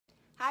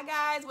Hi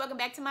guys, welcome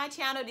back to my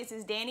channel. This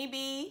is Danny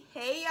B.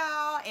 Hey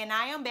y'all, and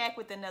I am back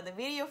with another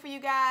video for you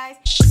guys.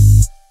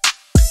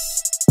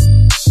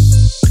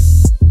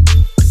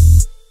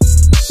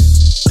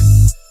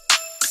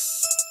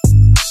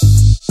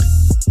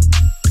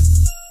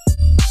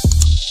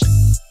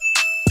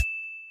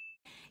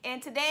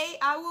 And today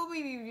I will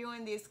be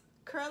reviewing this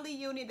curly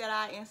unit that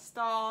I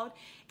installed.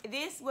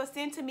 This was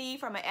sent to me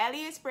from an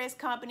AliExpress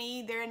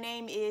company. Their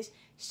name is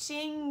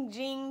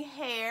Shengji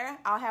hair.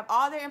 I'll have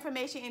all their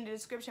information in the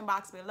description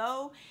box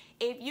below.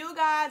 If you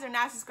guys are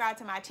not subscribed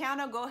to my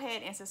channel, go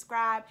ahead and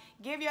subscribe.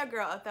 Give your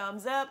girl a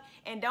thumbs up.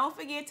 And don't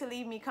forget to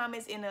leave me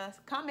comments in the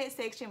comment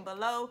section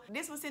below.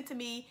 This was sent to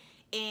me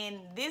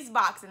in this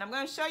box, and I'm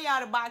going to show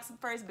y'all the box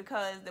first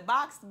because the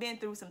box been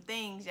through some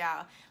things,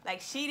 y'all. Like,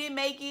 she didn't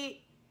make it.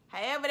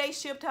 However they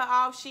shipped her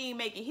off, she didn't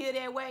make it here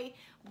that way,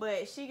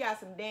 but she got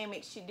some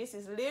damage. This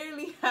is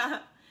literally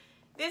how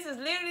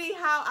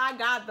I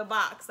got the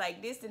box.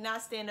 Like, this did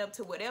not stand up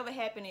to whatever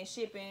happened in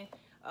shipping.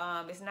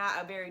 It's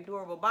not a very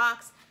durable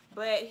box,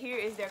 but here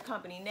is their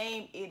company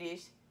name. It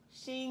is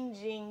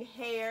Shengji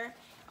hair.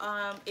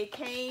 It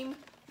came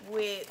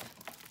with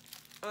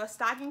a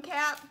stocking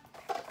cap.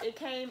 It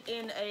came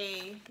in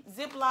a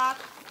Ziploc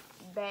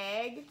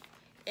bag.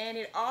 And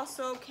it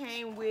also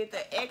came with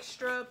an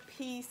extra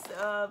piece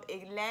of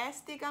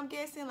elastic, I'm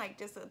guessing, like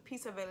just a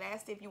piece of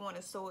elastic if you want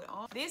to sew it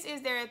on. This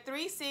is their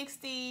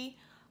 360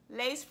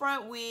 lace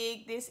front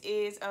wig. This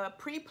is a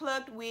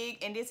pre-plucked wig,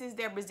 and this is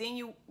their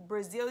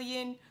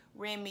Brazilian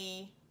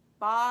Remy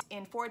box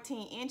in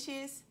 14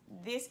 inches.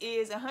 This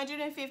is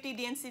 150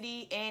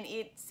 density, and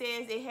it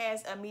says it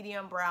has a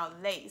medium brown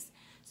lace.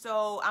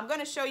 So I'm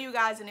going to show you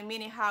guys in a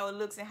minute how it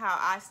looks and how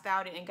I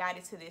styled it and got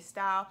it to this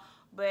style.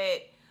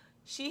 But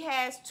she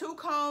has two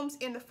combs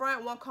in the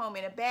front, one comb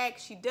in the back.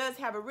 She does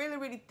have a really,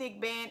 really thick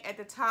band at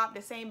the top,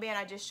 the same band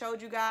I just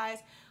showed you guys.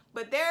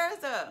 But there's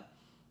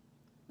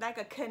like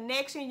a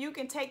connection. You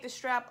can take the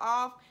strap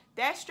off.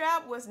 That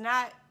strap was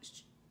not,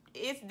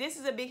 this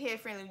is a big head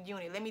friendly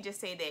unit. Let me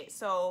just say that.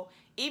 So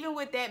even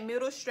with that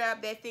middle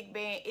strap, that thick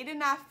band, it did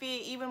not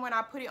fit. Even when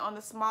I put it on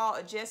the small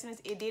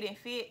adjustments, it didn't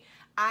fit.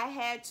 I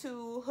had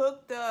to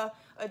hook the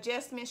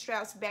adjustment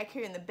straps back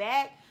here in the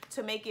back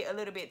to make it a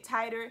little bit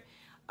tighter.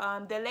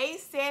 The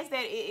lace says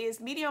that it is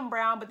medium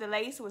brown, but the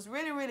lace was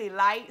really, really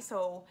light.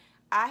 So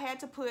I had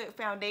to put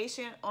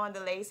foundation on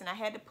the lace, and I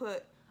had to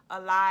put a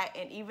lot.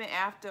 And even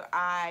after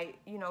I,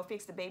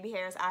 fixed the baby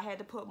hairs, I had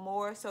to put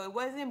more. So it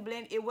wasn't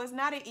blend. It was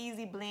not an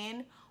easy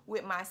blend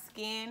with my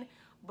skin.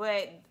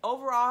 But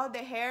overall, the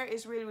hair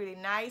is really, really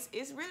nice.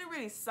 It's really,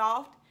 really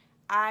soft.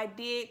 I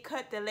did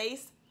cut the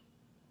lace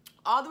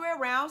all the way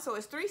around, so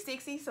it's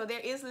 360, so there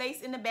is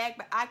lace in the back,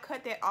 but I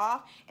cut that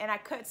off, and I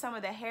cut some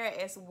of the hair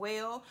as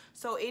well.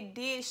 So it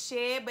did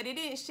shed, but it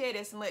didn't shed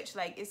as much.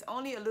 Like, it's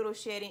only a little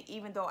shedding,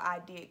 even though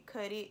I did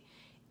cut it.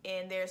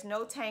 And there's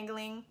no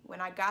tangling.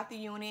 When I got the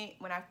unit,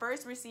 when I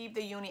first received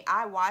the unit,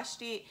 I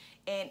washed it,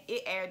 and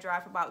it air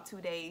dried for about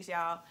 2 days,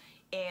 y'all.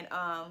 And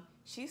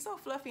she's so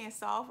fluffy and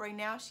soft. Right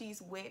now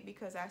she's wet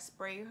because I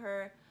sprayed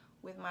her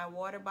with my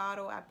water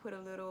bottle. I put a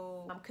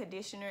little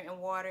conditioner and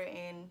water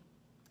and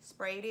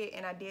sprayed it,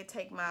 and I did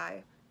take my,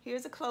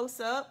 here's a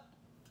close-up.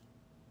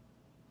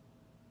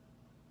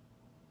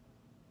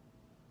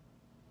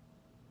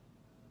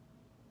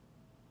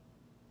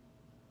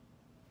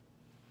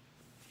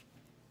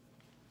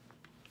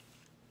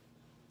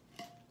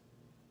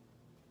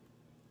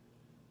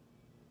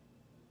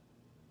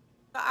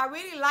 I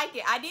really like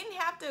it. I didn't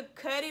have to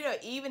cut it or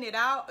even it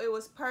out. It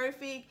was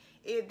perfect.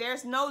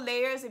 There's no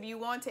layers. If you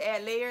want to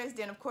add layers,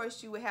 then of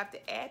course you would have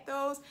to add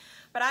those.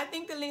 But I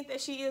think the length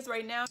that she is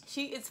right now,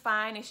 she is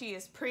fine and she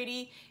is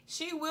pretty.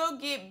 She will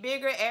get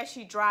bigger as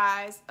she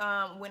dries.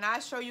 When I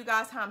show you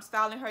guys how I'm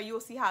styling her, you'll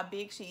see how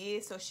big she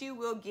is. So she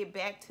will get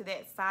back to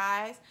that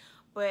size.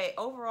 But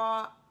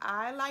overall,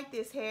 I like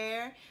this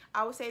hair.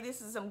 I would say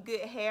this is some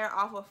good hair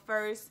off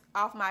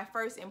my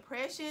first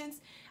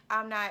impressions.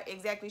 I'm not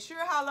exactly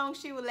sure how long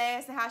she would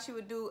last and how she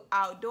would do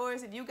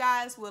outdoors. If you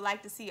guys would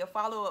like to see a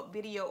follow-up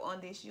video on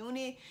this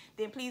unit,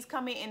 then please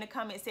comment in the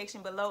comment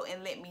section below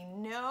and let me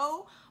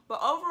know. But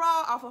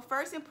overall, off of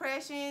first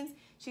impressions,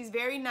 she's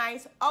very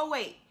nice. Oh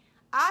wait,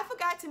 I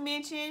forgot to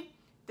mention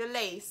the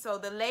lace. So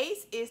the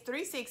lace is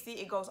 360.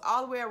 It goes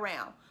all the way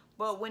around.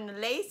 But when the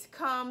lace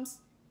comes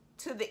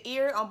to the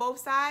ear on both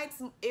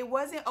sides, it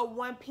wasn't a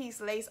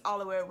one-piece lace all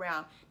the way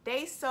around.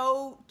 They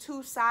sewed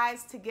two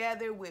sides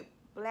together with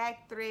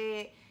black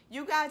thread.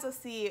 You guys will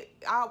see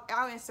it.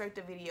 I'll insert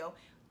the video.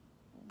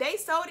 They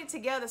sewed it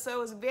together, so it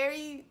was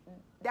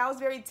that was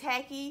very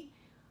tacky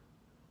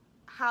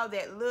how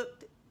that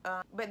looked.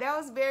 But that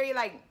was very,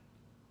 like,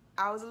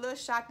 I was a little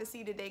shocked to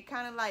see that they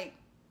kind of like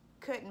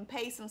cut and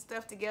paste some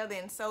stuff together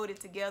and sewed it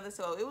together.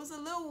 So it was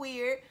a little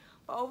weird,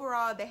 but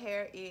overall the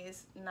hair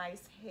is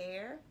nice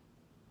hair.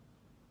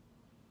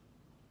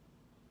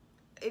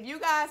 If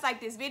you guys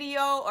like this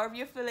video, or if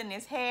you're feeling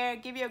this hair,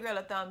 give your girl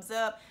a thumbs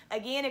up.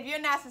 Again, if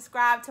you're not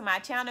subscribed to my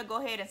channel,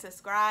 go ahead and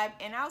subscribe,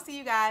 and I'll see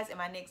you guys in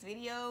my next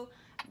video.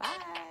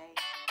 Bye.